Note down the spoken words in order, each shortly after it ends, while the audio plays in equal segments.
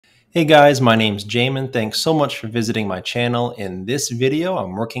Hey guys, my name's Jamin. Thanks so much for visiting my channel. In this video,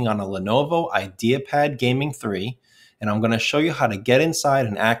 I'm working on a Lenovo Ideapad Gaming 3, and I'm going to show you how to get inside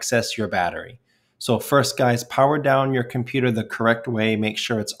and access your battery. So first guys, power down your computer the correct way, make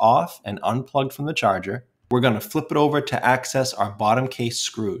sure it's off and unplugged from the charger. We're going to flip it over to access our bottom case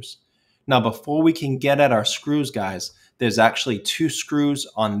screws. Now before we can get at our screws guys, there's actually two screws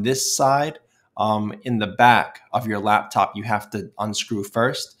on this side. In the back of your laptop you have to unscrew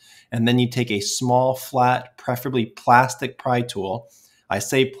first. And then you take a small, flat, preferably plastic pry tool. I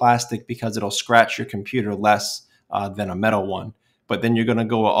say plastic because it'll scratch your computer less than a metal one. But then you're going to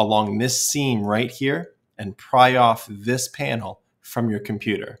go along this seam right here and pry off this panel from your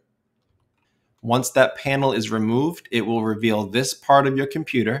computer. Once that panel is removed, it will reveal this part of your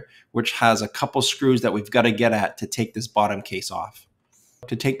computer, which has a couple screws that we've got to get at to take this bottom case off.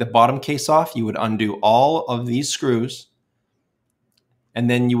 To take the bottom case off, you would undo all of these screws. And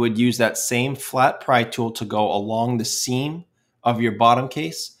then you would use that same flat pry tool to go along the seam of your bottom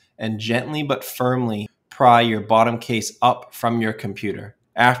case and gently but firmly pry your bottom case up from your computer.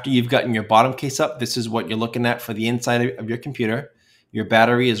 After you've gotten your bottom case up, this is what you're looking at for the inside of your computer. Your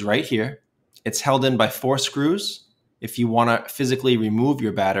battery is right here. It's held in by 4 screws. If you want to physically remove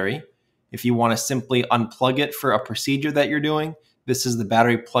your battery, if you want to simply unplug it for a procedure that you're doing, this is the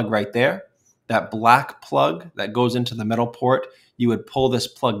battery plug right there. That black plug that goes into the metal port, you would pull this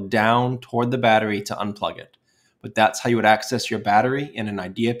plug down toward the battery to unplug it. But that's how you would access your battery in an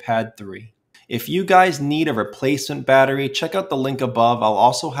Ideapad 3. If you guys need a replacement battery, check out the link above. I'll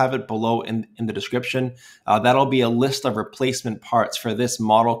also have it below in the description. That'll be a list of replacement parts for this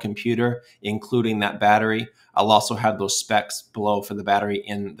model computer, including that battery. I'll also have those specs below for the battery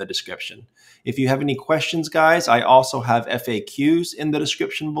in the description. If you have any questions, guys, I also have FAQs in the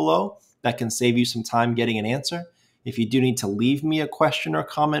description below that can save you some time getting an answer. If you do need to leave me a question or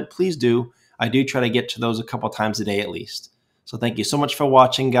comment, please do. I do try to get to those a couple times a day at least. So thank you so much for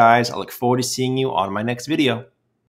watching, guys. I look forward to seeing you on my next video.